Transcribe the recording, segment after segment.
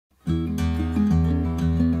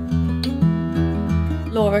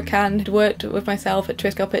Laura Can had worked with myself at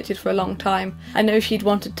Triskelle Pictures for a long time. I know she'd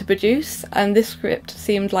wanted to produce, and this script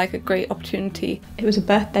seemed like a great opportunity. It was a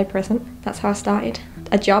birthday present. That's how I started.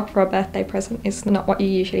 A job for a birthday present is not what you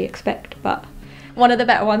usually expect, but one of the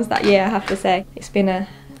better ones that year, I have to say. It's been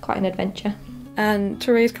quite an adventure. And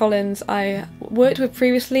Therese Collins, I worked with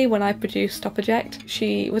previously when I produced Stop Eject.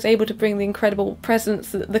 She was able to bring the incredible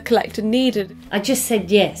presence that the collector needed. I just said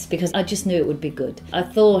yes because I just knew it would be good. I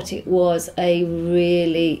thought it was a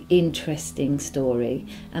really interesting story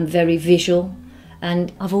and very visual,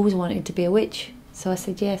 and I've always wanted to be a witch, so I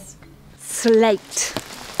said yes. Slate.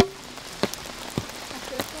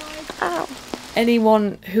 Ow.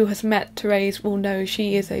 Anyone who has met Therese will know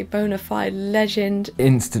she is a bona fide legend.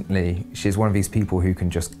 Instantly, she's one of these people who can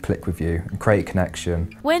just click with you and create a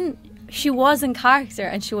connection. When she was in character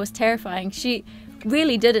and she was terrifying, she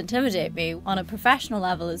really did intimidate me on a professional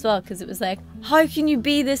level as well, because it was like, how can you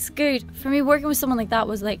be this good? For me, working with someone like that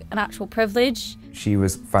was like an actual privilege. She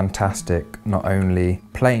was fantastic, not only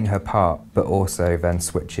playing her part, but also then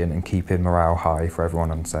switching and keeping morale high for everyone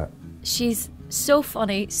on set. She's so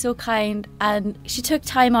funny, so kind, and she took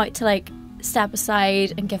time out to like step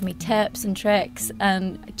aside and give me tips and tricks,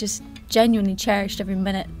 and I just genuinely cherished every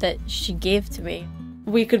minute that she gave to me.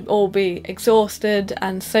 We could all be exhausted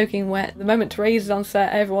and soaking wet. The moment Therese is on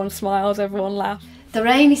set, everyone smiles, everyone laughs. The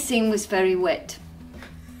rainy scene was very wet.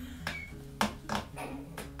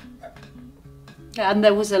 And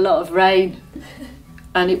there was a lot of rain,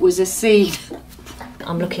 and it was a scene.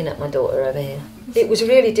 I'm looking at my daughter over here. It was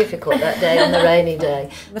really difficult that day on the rainy day.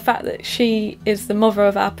 The fact that she is the mother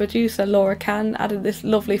of our producer, Laura Can, added this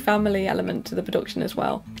lovely family element to the production as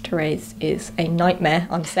well. Therese is a nightmare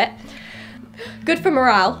on set. Good for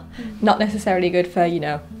morale, not necessarily good for, you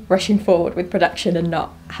know, rushing forward with production and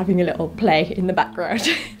not having a little play in the background.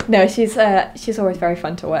 No, she's always very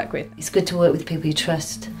fun to work with. It's good to work with people you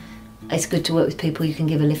trust. It's good to work with people you can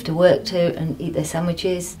give a lift of work to and eat their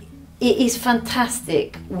sandwiches. It is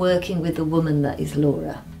fantastic working with the woman that is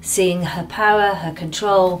Laura. Seeing her power, her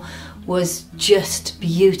control was just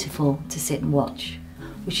beautiful to sit and watch,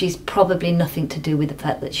 which is probably nothing to do with the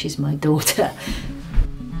fact that she's my daughter.